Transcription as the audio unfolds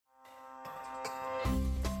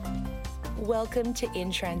Welcome to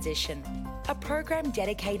InTransition, a program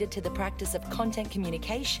dedicated to the practice of content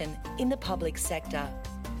communication in the public sector.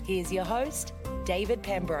 Here's your host, David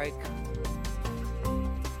Pembroke.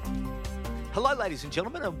 Hello, ladies and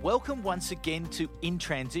gentlemen, and welcome once again to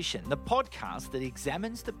InTransition, the podcast that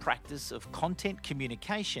examines the practice of content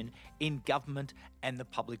communication in government and the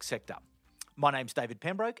public sector. My name's David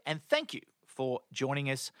Pembroke, and thank you for joining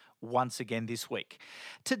us once again this week.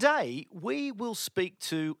 Today, we will speak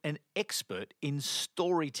to an expert in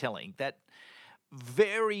storytelling, that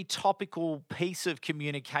very topical piece of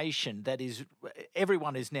communication that is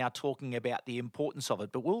everyone is now talking about the importance of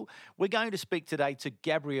it. But we're going to speak today to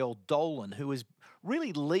Gabrielle Dolan, who is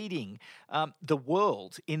really leading the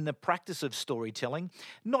world in the practice of storytelling,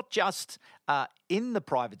 not just in the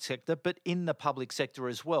private sector, but in the public sector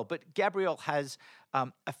as well. But Gabrielle has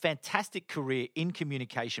a fantastic career in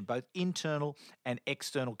communication, both internal and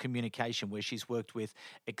external communication, where she's worked with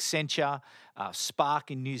Accenture,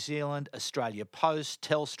 Spark in New Zealand, Australia Post,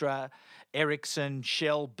 Telstra, Ericsson,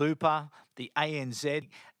 Shell, Bupa, the ANZ.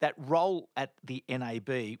 That role at the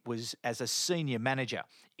NAB was as a senior manager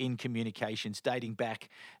in communications dating back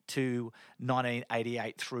to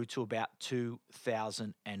 1988 through to about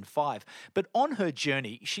 2005. But on her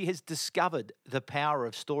journey, she has discovered the power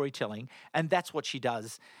of storytelling, and that's what she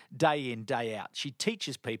does day in, day out. She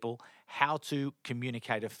teaches people how to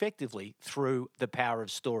communicate effectively through the power of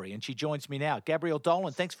story. And she joins me now. Gabrielle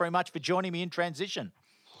Dolan, thanks very much for joining me in Transition.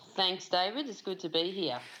 Thanks, David. It's good to be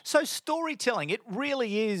here. So storytelling, it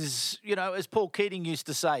really is, as Paul Keating used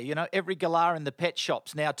to say, every galah in the pet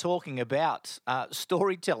shop's now talking about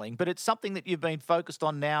storytelling, but it's something that you've been focused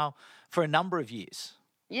on now for a number of years.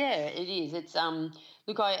 Yeah, it is. It's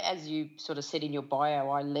look, as you sort of said in your bio,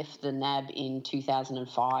 I left the NAB in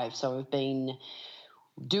 2005, so I've been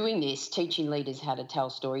doing this, teaching leaders how to tell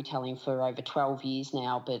storytelling for over 12 years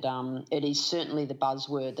now, but it is certainly the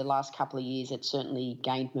buzzword. The last couple of years, it's certainly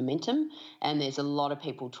gained momentum, and there's a lot of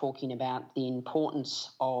people talking about the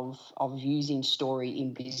importance of using story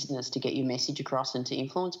in business to get your message across and to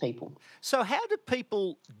influence people. So how do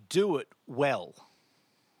people do it well?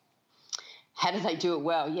 How do they do it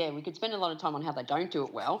well? Yeah, we could spend a lot of time on how they don't do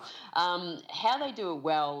it well. How they do it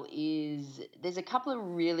well is there's a couple of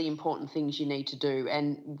really important things you need to do.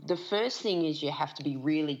 And the first thing is you have to be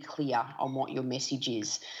really clear on what your message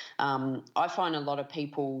is. I find a lot of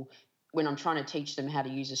people, when I'm trying to teach them how to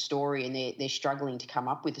use a story and they're struggling to come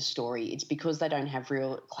up with a story, it's because they don't have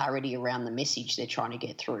real clarity around the message they're trying to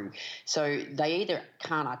get through. So they either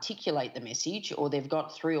can't articulate the message, or they've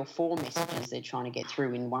got 3 or 4 messages they're trying to get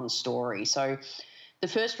through in one story. So the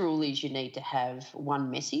first rule is you need to have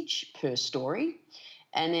one message per story.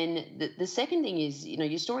 And then the second thing is,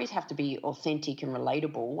 your stories have to be authentic and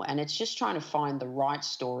relatable, and it's just trying to find the right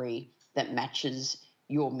story that matches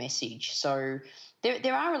your message. So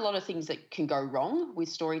there are a lot of things that can go wrong with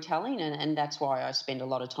storytelling, and that's why I spend a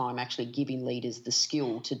lot of time actually giving leaders the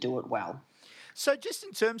skill to do it well. So just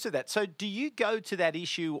in terms of that, so do you go to that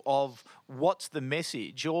issue of what's the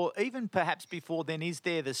message, or even perhaps before then, is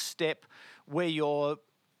there the step where you're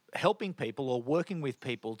helping people or working with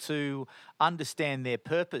people to understand their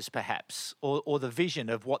purpose perhaps, or the vision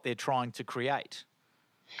of what they're trying to create?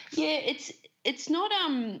 Yeah, it's not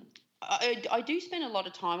I do spend a lot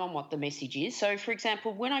of time on what the message is. So, for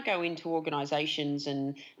example, when I go into organisations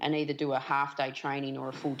and either do a half-day training or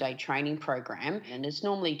a full-day training program, and it's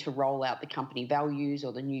normally to roll out the company values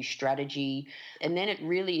or the new strategy, and then it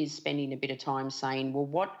really is spending a bit of time saying, well,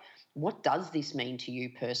 what does this mean to you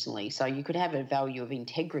personally? So you could have a value of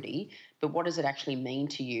integrity, but what does it actually mean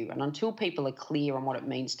to you? And until people are clear on what it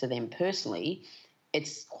means to them personally,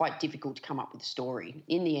 it's quite difficult to come up with a story.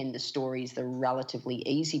 In the end, the story is the relatively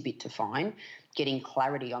easy bit to find. Getting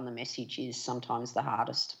clarity on the message is sometimes the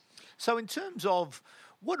hardest. So in terms of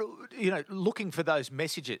looking for those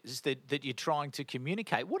messages that you're trying to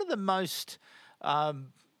communicate, what are the most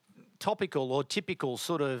topical or typical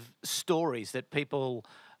sort of stories that people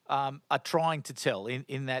are trying to tell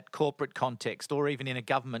in that corporate context or even in a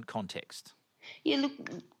government context? Yeah, look,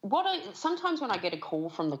 sometimes when I get a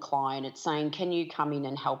call from the client, it's saying, can you come in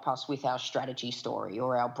and help us with our strategy story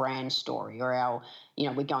or our brand story or our,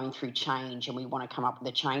 we're going through change and we want to come up with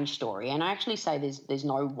a change story. And I actually say there's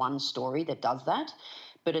no one story that does that,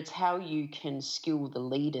 but it's how you can skill the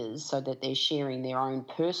leaders so that they're sharing their own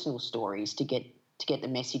personal stories to get the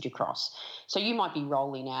message across. So you might be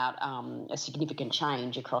rolling out a significant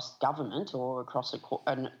change across government or across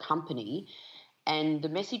a company, and the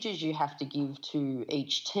messages you have to give to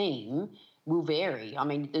each team will vary. I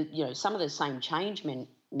mean, some of the same change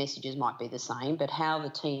messages might be the same, but how the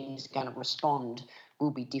team's going to respond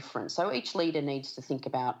will be different. So each leader needs to think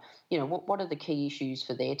about, what are the key issues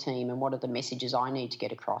for their team and what are the messages I need to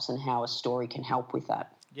get across and how a story can help with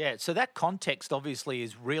that. Yeah, so that context obviously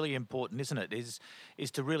is really important, isn't it?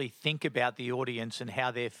 Is to really think about the audience and how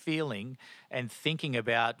they're feeling and thinking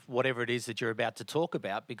about whatever it is that you're about to talk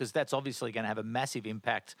about, because that's obviously going to have a massive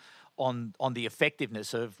impact on the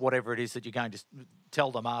effectiveness of whatever it is that you're going to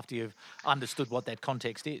tell them after you've understood what that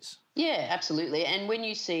context is. Yeah, absolutely. And when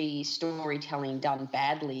you see storytelling done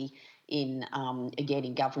badly in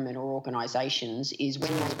government or organisations, is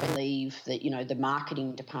when they believe that the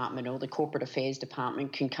marketing department or the corporate affairs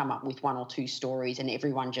department can come up with one or two stories and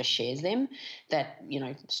everyone just shares them. That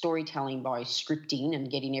storytelling by scripting and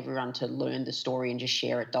getting everyone to learn the story and just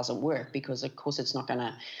share it doesn't work, because of course it's not going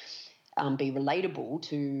to be relatable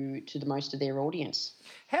to the most of their audience.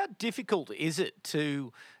 How difficult is it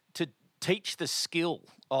to teach the skill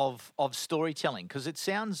of storytelling? Because it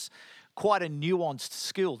sounds quite a nuanced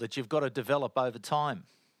skill that you've got to develop over time.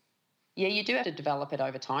 Yeah, you do have to develop it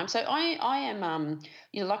over time. So I am,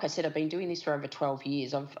 like I said, I've been doing this for over 12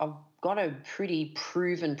 years. I've got a pretty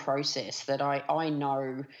proven process that I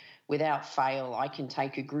know without fail I can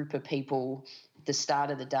take a group of people at the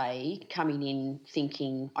start of the day coming in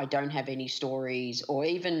thinking I don't have any stories, or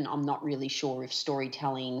even I'm not really sure if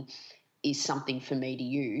storytelling is something for me to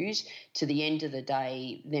use, to the end of the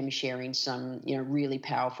day, them sharing some, really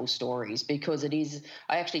powerful stories, because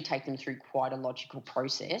I actually take them through quite a logical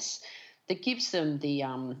process that gives them the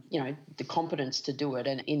competence to do it.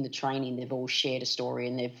 And in the training, they've all shared a story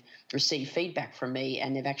and they've received feedback from me,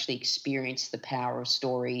 and they've actually experienced the power of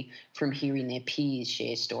story from hearing their peers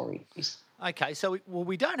share stories. Okay, so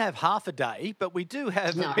we don't have half a day, but we do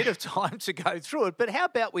have a bit of time to go through it. But how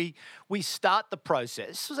about we start the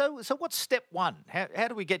process? So what's step one? How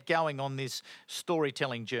do we get going on this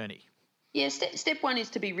storytelling journey? Yeah, step one is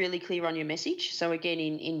to be really clear on your message. So again,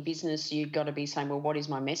 in business, you've got to be saying, well, what is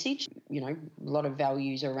my message? A lot of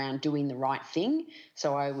values around doing the right thing.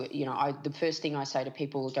 So the first thing I say to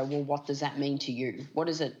people is go, well, what does that mean to you? What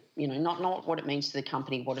is it? Not what it means to the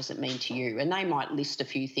company. What does it mean to you? And they might list a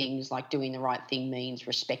few things, like doing the right thing means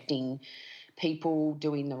respecting people.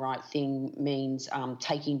 Doing the right thing means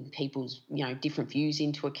taking people's different views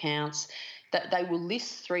into accounts. That they will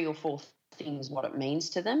list 3 or 4 things what it means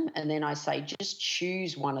to them, and then I say just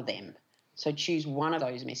choose one of them. So choose one of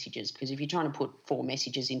those messages, because if you're trying to put 4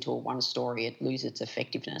 messages into a one story, it loses its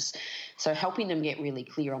effectiveness. So helping them get really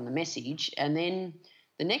clear on the message, and then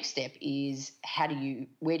the next step is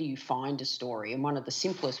where do you find a story? And one of the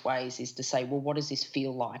simplest ways is to say, well, what does this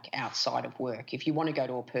feel like outside of work? If you want to go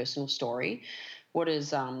to a personal story, what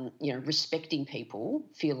does respecting people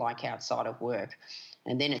feel like outside of work?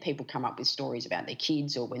 And then people come up with stories about their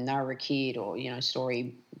kids or when they were a kid, or,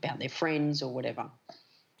 story about their friends or whatever.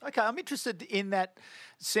 Okay, I'm interested in that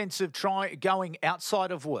sense of going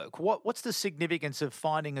outside of work. What's the significance of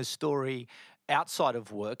finding a story outside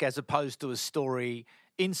of work as opposed to a story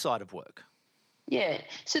inside of work? Yeah,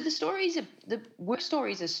 so the work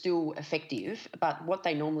stories are still effective, but what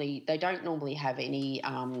they don't normally have any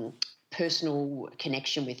personal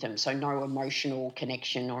connection with them, so no emotional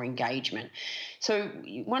connection or engagement. So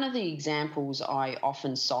one of the examples I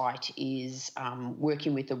often cite is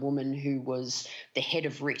working with a woman who was the head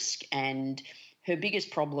of risk, and her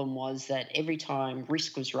biggest problem was that every time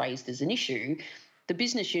risk was raised as an issue, the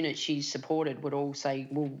business unit she supported would all say,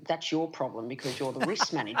 well, that's your problem because you're the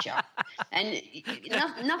risk manager. And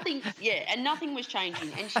nothing was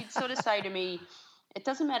changing. And she'd sort of say to me, it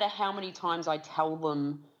doesn't matter how many times I tell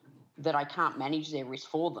them that I can't manage their risk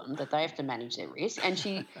for them, that they have to manage their risk. And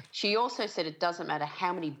she also said it doesn't matter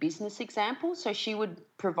how many business examples. So she would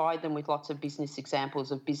provide them with lots of business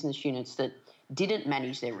examples of business units that didn't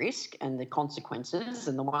manage their risk and the consequences,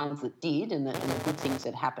 and the ones that did and the good things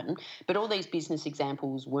that happened. But all these business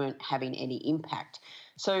examples weren't having any impact.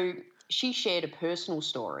 So she shared a personal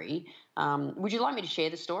story. Would you like me to share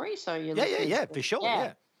the story? So Yeah, for sure,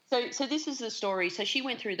 yeah. So this is the story. So she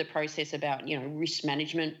went through the process about, risk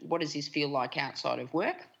management. What does this feel like outside of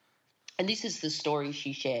work? And this is the story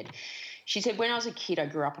she shared. She said, when I was a kid, I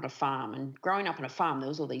grew up on a farm, and growing up on a farm, there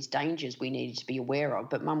was all these dangers we needed to be aware of,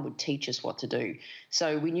 but Mum would teach us what to do.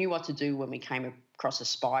 So we knew what to do when we came across a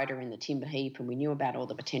spider in the timber heap, and we knew about all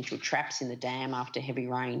the potential traps in the dam after heavy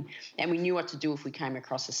rain, and we knew what to do if we came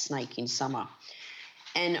across a snake in summer.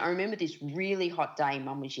 And I remember this really hot day,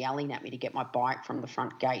 Mum was yelling at me to get my bike from the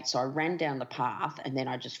front gate. So I ran down the path and then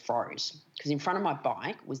I just froze, because in front of my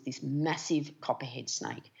bike was this massive copperhead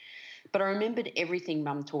snake. But I remembered everything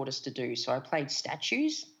Mum taught us to do. So I played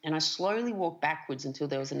statues and I slowly walked backwards until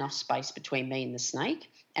there was enough space between me and the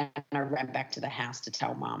snake, and I ran back to the house to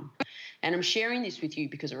tell Mum. And I'm sharing this with you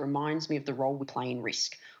because it reminds me of the role we play in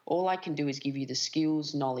risk. All I can do is give you the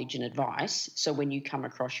skills, knowledge and advice, so when you come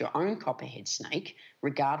across your own copperhead snake,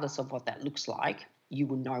 regardless of what that looks like, you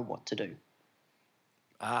will know what to do.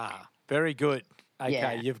 Ah, very good. Okay,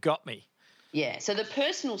 Yeah. You've got me. Yeah, so the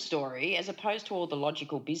personal story, as opposed to all the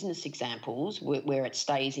logical business examples where it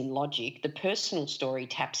stays in logic, the personal story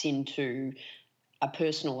taps into a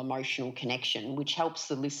personal emotional connection, which helps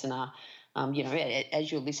the listener.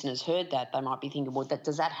 As your listeners heard that, they might be thinking, well,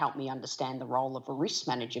 does that help me understand the role of a risk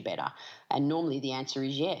manager better? And normally the answer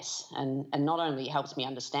is yes. And not only helps me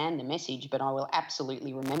understand the message, but I will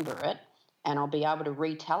absolutely remember it and I'll be able to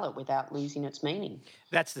retell it without losing its meaning.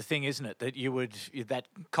 That's the thing, isn't it? That that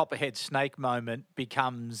copperhead snake moment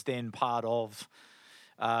becomes then part of,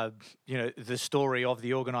 the story of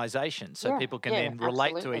the organisation. So people can then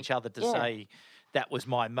relate to each other to say, that was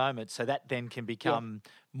my moment. So that then can become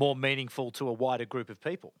more meaningful to a wider group of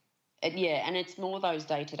people. And it's more those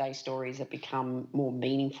day-to-day stories that become more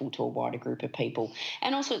meaningful to a wider group of people.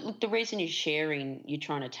 And also, look, the reason you're sharing, you're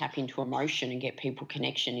trying to tap into emotion and get people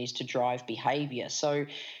connection is to drive behaviour. So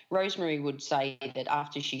Rosemary would say that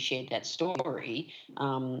after she shared that story,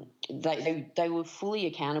 they were fully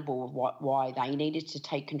accountable of why they needed to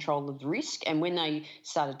take control of the risk. And when they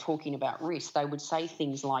started talking about risk, they would say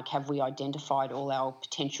things like, have we identified all our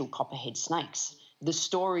potential copperhead snakes? The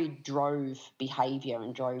story drove behaviour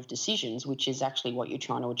and drove decisions, which is actually what you're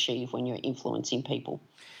trying to achieve when you're influencing people.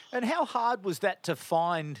 And how hard was that to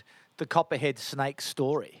find the copperhead snake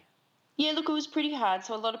story? Yeah, look, it was pretty hard.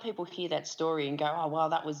 So a lot of people hear that story and go, oh, well,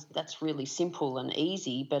 that's really simple and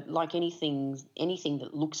easy. But like anything that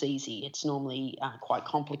looks easy, it's normally quite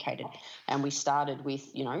complicated. And we started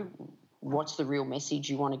with, what's the real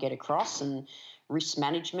message you want to get across, and risk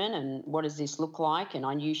management, and what does this look like? And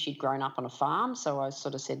I knew she'd grown up on a farm, so I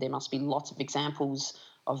sort of said there must be lots of examples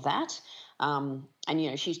of that.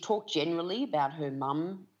 She's talked generally about her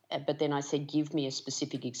mum, but then I said, give me a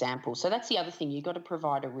specific example. So that's the other thing. You've got to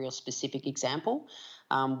provide a real specific example,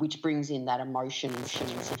 which brings in that emotion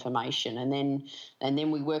information. And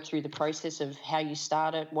then we work through the process of how you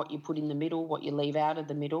start it, what you put in the middle, what you leave out of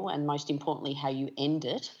the middle, and most importantly, how you end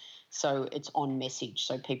it. So it's on message,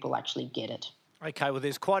 so people actually get it. Okay, well,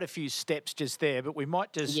 there's quite a few steps just there, but we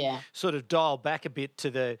might just sort of dial back a bit to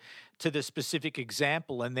the specific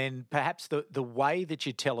example, and then perhaps the way that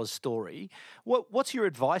you tell a story. What's your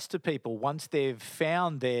advice to people once they've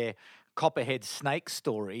found their copperhead snake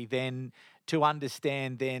story, then to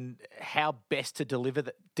understand then how best to deliver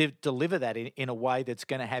that in a way that's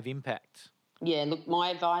going to have impact? Yeah, look, my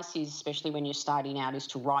advice is, especially when you're starting out, is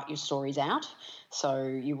to write your stories out. So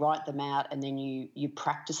you write them out and then you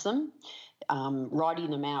practice them.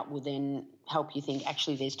 Writing them out will then help you think,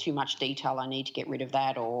 actually, there's too much detail, I need to get rid of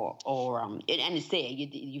that, and it's there,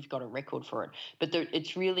 you've got a record for it. But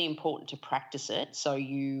it's really important to practice it so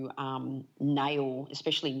you nail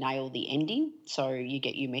the ending, so you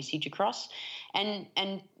get your message across. And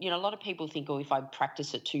a lot of people think, if I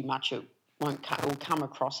practice it too much, it will come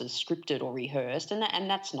across as scripted or rehearsed, and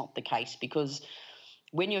that's not the case, because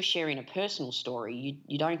when you're sharing a personal story,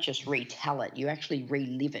 you don't just retell it, you actually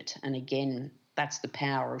relive it. And again, that's the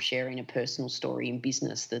power of sharing a personal story in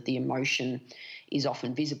business, that the emotion is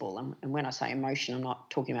often visible. And when I say emotion, I'm not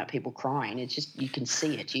talking about people crying. It's just you can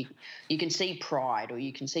see it. You can see pride, or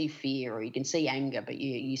you can see fear, or you can see anger, but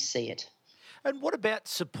you see it. And what about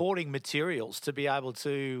supporting materials to be able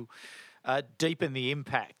to deepen the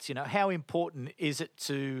impact? How important is it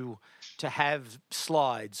to have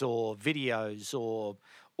slides or videos or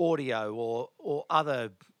audio or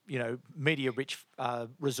other, media-rich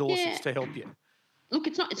resources to help you? Look,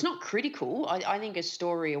 it's not critical. I think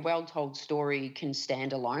a well-told story can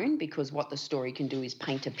stand alone, because what the story can do is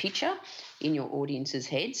paint a picture in your audience's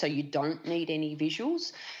head, so you don't need any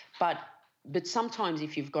visuals. But sometimes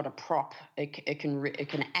if you've got a prop, it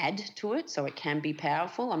can add to it, so it can be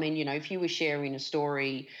powerful. I mean, if you were sharing a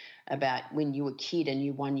story about when you were a kid and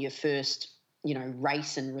you won your first,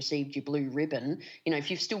 race and received your blue ribbon, if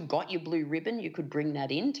you've still got your blue ribbon, you could bring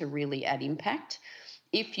that in to really add impact.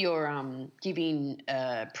 If you're giving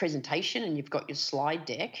a presentation and you've got your slide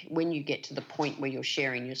deck, when you get to the point where you're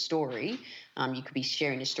sharing your story, you could be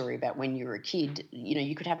sharing a story about when you were a kid,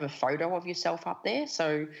 you could have a photo of yourself up there.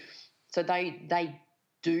 So they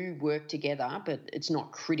do work together, but it's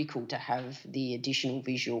not critical to have the additional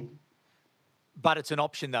visual. But it's an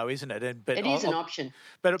option, though, isn't it? It is an option.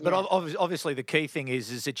 But obviously the key thing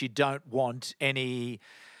is that you don't want any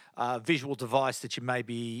visual device that you may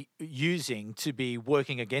be using to be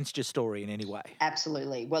working against your story in any way.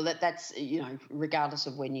 Absolutely. Well, that's, regardless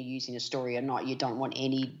of when you're using a story or not, you don't want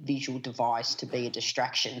any visual device to be a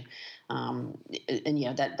distraction.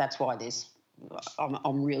 That's why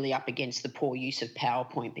I'm really up against the poor use of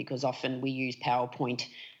PowerPoint, because often we use PowerPoint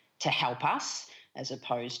to help us as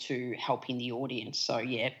opposed to helping the audience. So,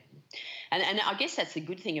 yeah. And I guess that's the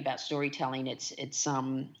good thing about storytelling. It's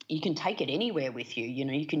you can take it anywhere with you.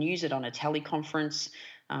 You can use it on a teleconference.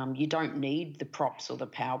 You don't need the props or the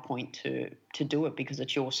PowerPoint to do it, because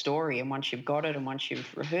it's your story. And once you've got it and once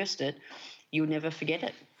you've rehearsed it, you'll never forget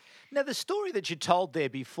it. Now, the story that you told there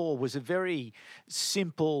before was a very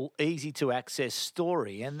simple, easy to access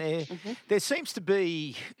story. And there seems to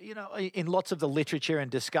be, in lots of the literature and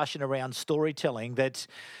discussion around storytelling that,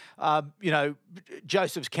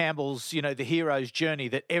 Joseph Campbell's, the hero's journey,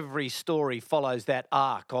 that every story follows that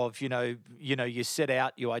arc of, you set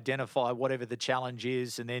out, you identify whatever the challenge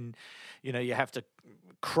is, and then, you have to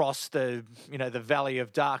cross the valley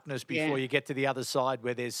of darkness before you get to the other side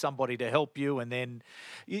where there's somebody to help you. And then,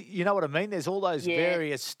 you know what I mean? There's all those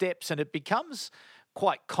various steps, and it becomes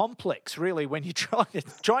quite complex, really, when you're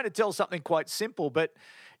trying to tell something quite simple. But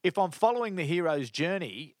if I'm following the hero's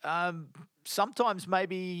journey, sometimes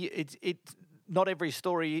maybe it's not every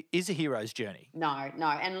story is a hero's journey. No.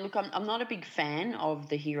 And look, I'm not a big fan of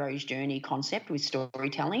the hero's journey concept with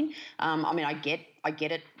storytelling. I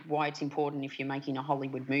get it, why it's important if you're making a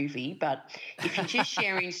Hollywood movie, but if you're just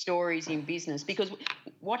sharing stories in business, because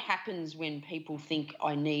what happens when people think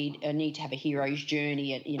I need to have a hero's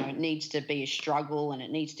journey, it needs to be a struggle and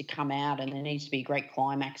it needs to come out and there needs to be a great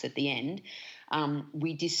climax at the end,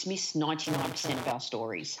 we dismiss 99% of our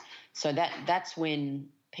stories. So that's when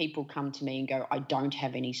people come to me and go, I don't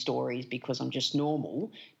have any stories because I'm just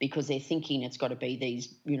normal, because they're thinking it's got to be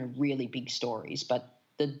these, really big stories. But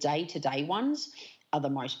the day-to-day ones are the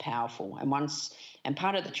most powerful. And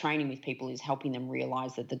part of the training with people is helping them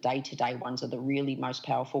realise that the day-to-day ones are the really most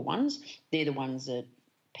powerful ones. They're the ones that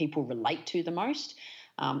people relate to the most.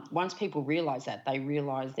 Once people realise that, they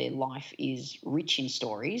realise their life is rich in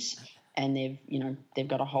stories, and they've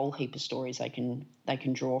got a whole heap of stories they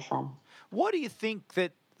can draw from. Why do you think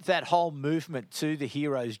that whole movement to the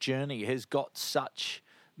hero's journey has got such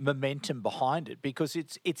momentum behind it? Because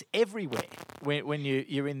it's everywhere when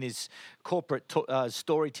you're in this corporate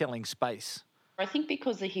storytelling space. I think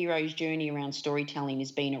because the hero's journey around storytelling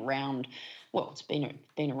has been around, it's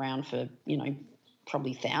been around for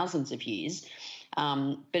probably thousands of years,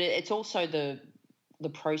 but it's also the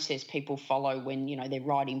process people follow when they're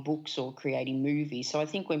writing books or creating movies. So I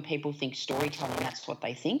think when people think storytelling, that's what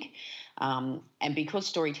they think. And because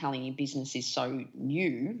storytelling in business is so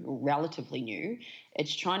new, or relatively new,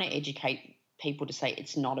 it's trying to educate people to say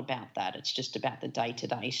it's not about that. It's just about the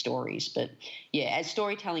day-to-day stories. But, as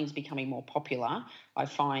storytelling is becoming more popular, I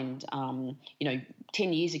find, 10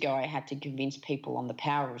 years ago I had to convince people on the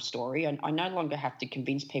power of story. And I no longer have to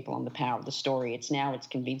convince people on the power of the story. It's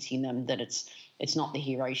convincing them that it's not the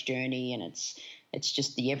hero's journey, and it's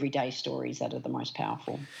just the everyday stories that are the most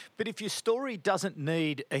powerful. But if your story doesn't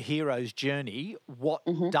need a hero's journey, what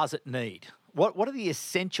does it need? What are the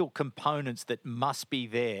essential components that must be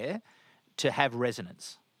there to have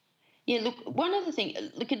resonance? Yeah, look, one of the things,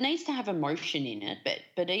 it needs to have emotion in it,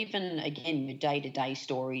 but even, again, your day-to-day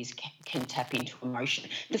stories can tap into emotion.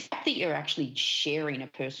 The fact that you're actually sharing a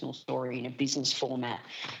personal story in a business format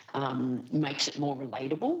makes it more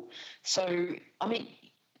relatable. So,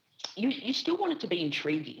 you still want it to be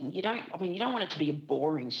intriguing. You don't want it to be a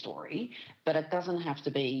boring story, but it doesn't have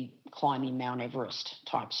to be climbing Mount Everest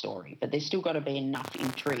type story. But there's still got to be enough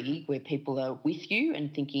intrigue where people are with you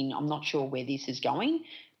and thinking, I'm not sure where this is going,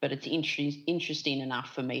 but it's interesting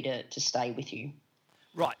enough for me to stay with you.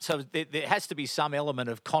 Right. So there has to be some element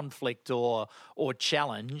of conflict or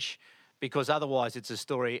challenge, because otherwise it's a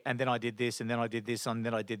story, and then I did this, and then I did this, and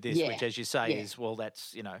then I did this, which, as you say, is,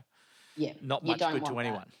 that's, not much good to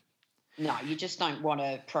anyone. That. No, you just don't want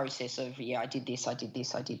a process of, I did this, I did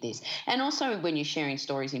this, I did this. And also when you're sharing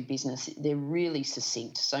stories in business, they're really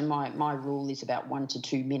succinct. So my rule is about 1 to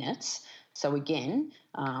 2 minutes. So again,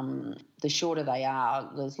 the shorter they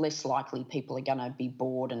are, the less likely people are going to be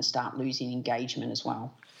bored and start losing engagement as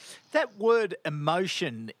well. That word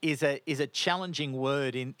emotion is a challenging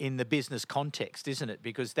word in the business context, isn't it?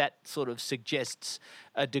 Because that sort of suggests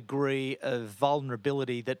a degree of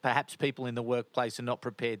vulnerability that perhaps people in the workplace are not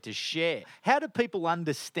prepared to share. How do people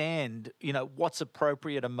understand, what's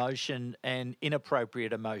appropriate emotion and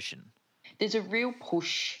inappropriate emotion? There's a real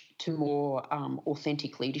push to more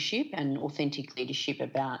authentic leadership, and authentic leadership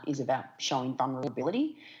is about showing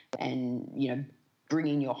vulnerability and,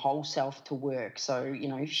 bringing your whole self to work. So,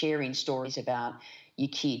 sharing stories about your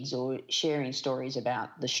kids or sharing stories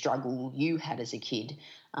about the struggle you had as a kid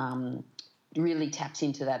really taps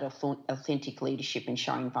into that authentic leadership and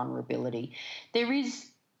showing vulnerability.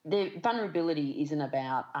 The vulnerability isn't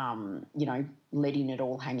about, letting it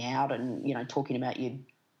all hang out and, talking about your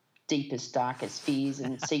deepest, darkest fears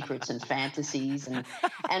and secrets and fantasies. And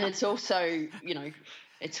it's also,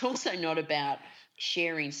 it's also not about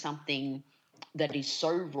sharing something that is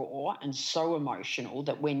so raw and so emotional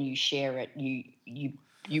that when you share it,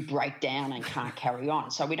 you break down and can't carry on.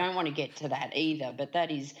 So we don't want to get to that either, but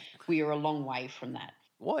we are a long way from that.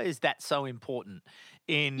 Why is that so important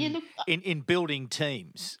in building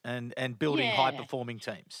teams and building high-performing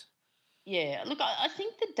teams? Yeah, look, I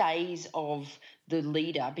think the days of the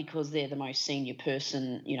leader, because they're the most senior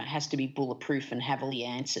person, has to be bulletproof and have all the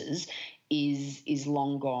answers, is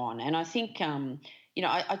long gone. And I think,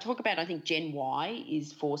 I talk about, I think Gen Y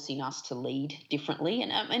is forcing us to lead differently,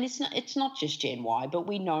 and it's not just Gen Y, but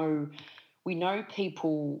we know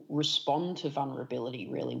people respond to vulnerability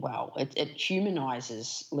really well. It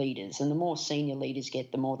humanises leaders, and the more senior leaders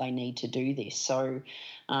get, the more they need to do this. So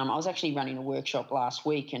I was actually running a workshop last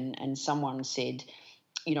week, and someone said,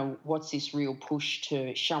 what's this real push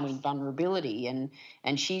to showing vulnerability?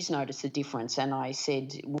 And she's noticed the difference. And I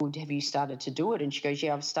said, well, have you started to do it? And she goes,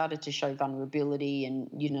 yeah, I've started to show vulnerability and,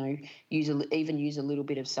 use a little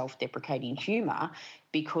bit of self-deprecating humour,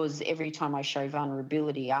 because every time I show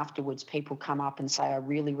vulnerability afterwards, people come up and say, I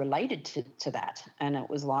really related to that. And it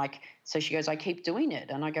was like, so she goes, I keep doing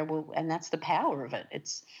it. And I go, well, and that's the power of it.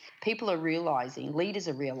 Leaders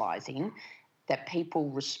are realising that people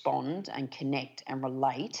respond and connect and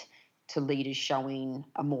relate to leaders showing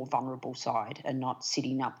a more vulnerable side and not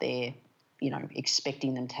sitting up there,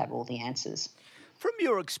 expecting them to have all the answers. From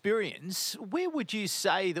your experience, where would you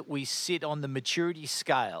say that we sit on the maturity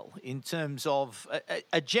scale in terms of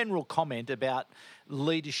a general comment about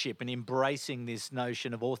leadership and embracing this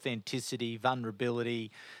notion of authenticity,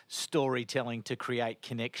 vulnerability, storytelling to create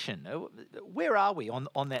connection? Where are we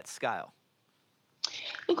on that scale?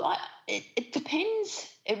 Look, it depends.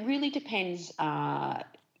 It really depends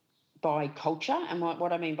by culture, and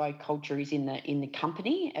what I mean by culture is in the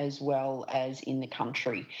company as well as in the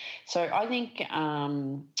country. So I think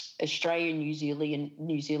Australia,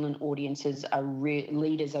 New Zealand audiences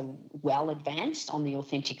leaders are well advanced on the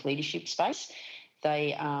authentic leadership space.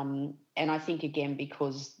 They and I think again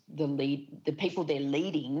because the people they're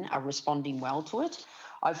leading are responding well to it.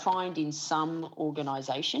 I find in some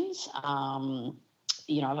organisations.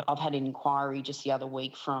 I've had an inquiry just the other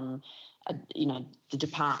week from, the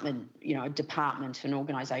department, an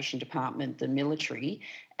organisation department, the military,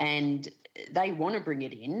 and they want to bring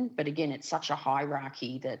it in, but again, it's such a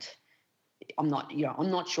hierarchy that I'm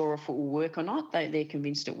not sure if it will work or not. They're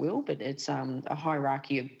convinced it will, but it's a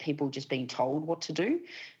hierarchy of people just being told what to do.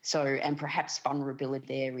 So, and perhaps vulnerability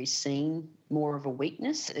there is seen more of a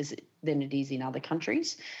weakness than it is in other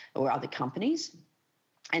countries or other companies.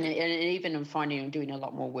 And even I'm finding I'm doing a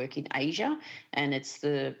lot more work in Asia, and it's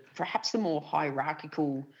perhaps the more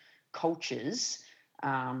hierarchical cultures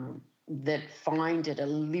that find it a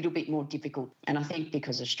little bit more difficult. And I think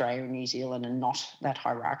because Australia and New Zealand are not that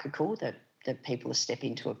hierarchical, that people are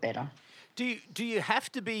stepping into it better. Do you have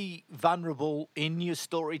to be vulnerable in your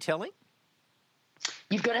storytelling?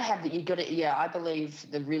 You've got to. Yeah, I believe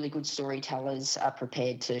the really good storytellers are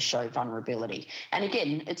prepared to show vulnerability. And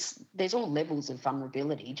again, there's all levels of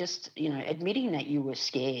vulnerability. Just, admitting that you were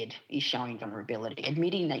scared is showing vulnerability.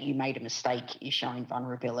 Admitting that you made a mistake is showing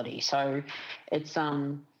vulnerability. So it's,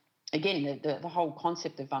 again, the whole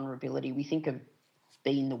concept of vulnerability, we think of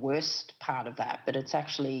being the worst part of that, but it's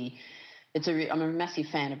actually... I'm a massive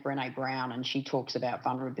fan of Brené Brown, and she talks about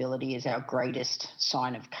vulnerability as our greatest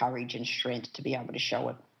sign of courage and strength to be able to show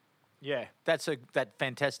it. Yeah, that's that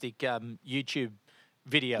fantastic YouTube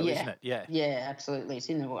video, isn't it? Yeah. Yeah, absolutely. It's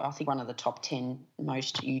in I think one of the top 10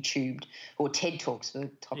 most YouTubed, or TED Talks, the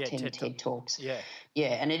top 10 TED Talks. Yeah.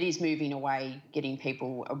 Yeah, and it is moving away, getting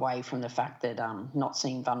people away from the fact that not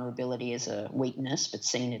seeing vulnerability as a weakness, but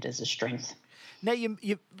seeing it as a strength. Now, you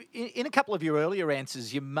in a couple of your earlier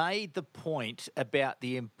answers, you made the point about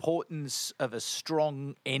the importance of a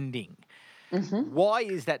strong ending. Mm-hmm. Why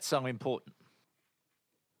is that so important?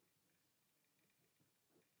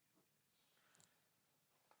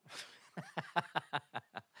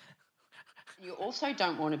 You also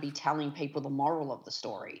don't want to be telling people the moral of the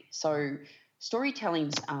story. So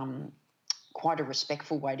storytelling's quite a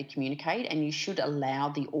respectful way to communicate, and you should allow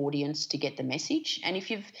the audience to get the message. And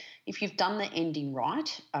if you've if you've done the ending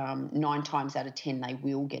right, 9 times out of 10 they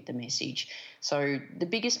will get the message. So the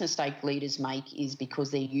biggest mistake leaders make is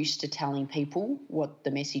because they're used to telling people what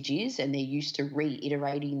the message is, and they're used to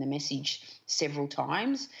reiterating the message several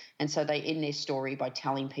times, and so they end their story by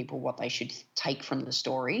telling people what they should take from the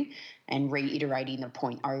story and reiterating the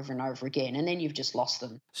point over and over again, and then you've just lost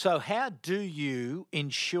them. So how do you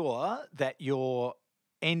ensure that your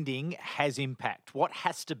ending has impact? What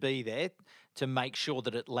has to be there to make sure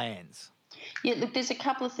that it lands? Yeah, look, there's a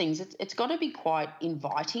couple of things. It's got to be quite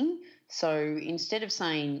inviting. So instead of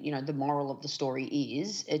saying, the moral of the story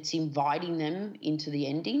is, it's inviting them into the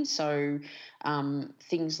ending. So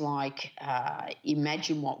things like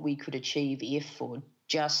imagine what we could achieve if, or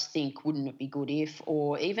just think, wouldn't it be good if,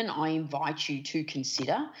 or even I invite you to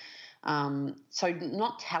consider. So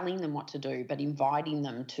not telling them what to do, but inviting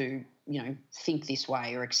them to, think this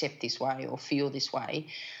way or accept this way or feel this way.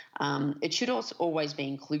 It should also always be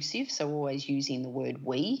inclusive, so always using the word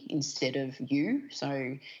we instead of you.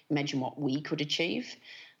 So imagine what we could achieve.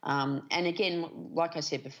 And again, like I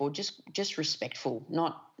said before, just respectful,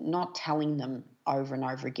 not telling them over and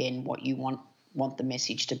over again what you want the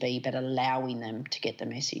message to be, but allowing them to get the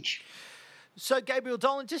message. So, Gabrielle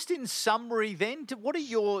Dolan, just in summary then, what are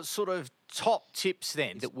your sort of top tips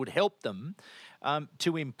then that would help them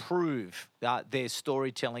to improve their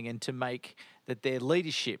storytelling and to make that their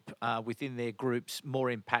leadership within their groups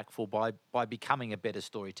more impactful by becoming a better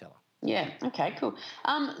storyteller? Yeah. Okay. Cool.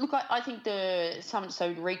 Look, I think so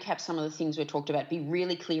to recap some of the things we talked about. Be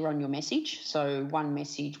really clear on your message. So one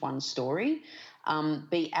message, one story.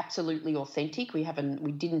 Be absolutely authentic. We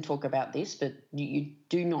didn't talk about this, but you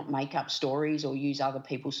do not make up stories or use other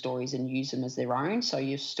people's stories and use them as their own. So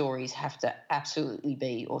your stories have to absolutely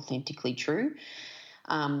be authentically true.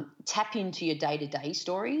 Tap into your day-to-day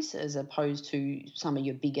stories as opposed to some of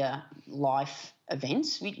your bigger life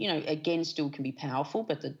events. Again, still can be powerful,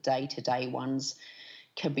 but the day-to-day ones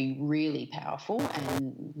can be really powerful,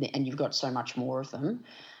 and you've got so much more of them.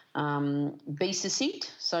 Be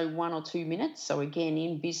succinct, so 1 or 2 minutes. So again,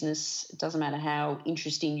 in business, it doesn't matter how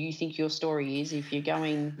interesting you think your story is. If you're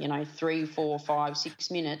going, 3, 4, 5,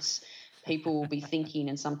 6 minutes, people will be thinking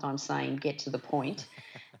and sometimes saying, get to the point.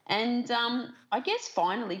 And I guess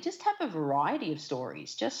finally, just have a variety of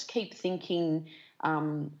stories. Just keep thinking,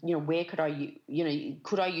 where could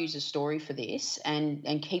I use a story for this?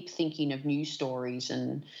 And keep thinking of new stories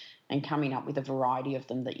and coming up with a variety of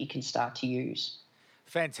them that you can start to use.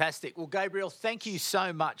 Fantastic. Well, Gabrielle, thank you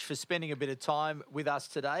so much for spending a bit of time with us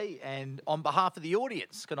today. And on behalf of the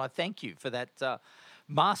audience, can I thank you for that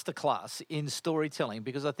masterclass in storytelling?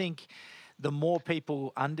 Because I think the more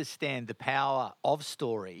people understand the power of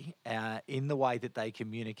story in the way that they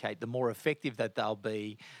communicate, the more effective that they'll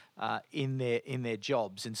be in their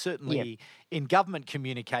jobs. And certainly in government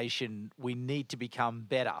communication, we need to become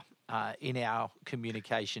better in our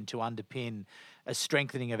communication to underpin a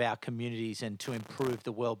strengthening of our communities and to improve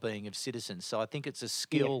the well-being of citizens. So I think it's a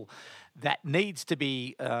skill that needs to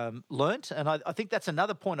be learnt. And I think that's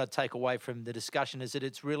another point I'd take away from the discussion, is that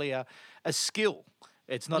it's really a skill.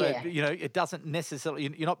 It's not it doesn't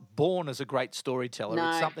necessarily, you're not born as a great storyteller.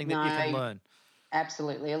 It's something that you can learn.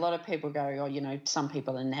 Absolutely. A lot of people go, some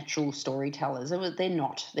people are natural storytellers. They're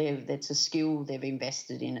not. That's a skill they've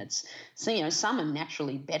invested in. Some are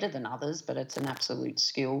naturally better than others, but it's an absolute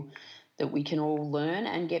skill that we can all learn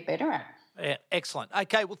and get better at. Yeah, excellent.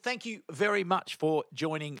 Okay, well, thank you very much for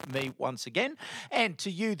joining me once again. And to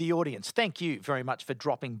you, the audience, thank you very much for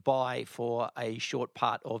dropping by for a short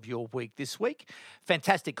part of your week this week.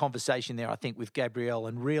 Fantastic conversation there, I think, with Gabrielle,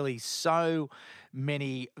 and really so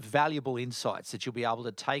many valuable insights that you'll be able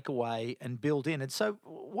to take away and build in. And so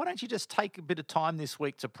why don't you just take a bit of time this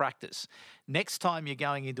week to practice? Next time you're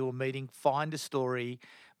going into a meeting, find a story,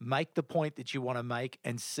 make the point that you want to make,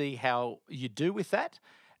 and see how you do with that.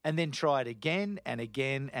 And then try it again and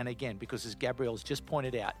again and again, because as Gabrielle's just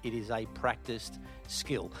pointed out, it is a practiced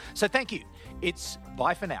skill. So thank you. It's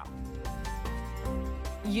bye for now.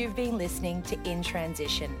 You've been listening to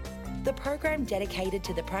InTransition, the program dedicated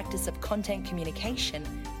to the practice of content communication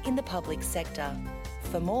in the public sector.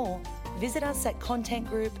 For more, visit us at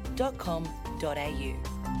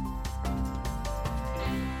contentgroup.com.au.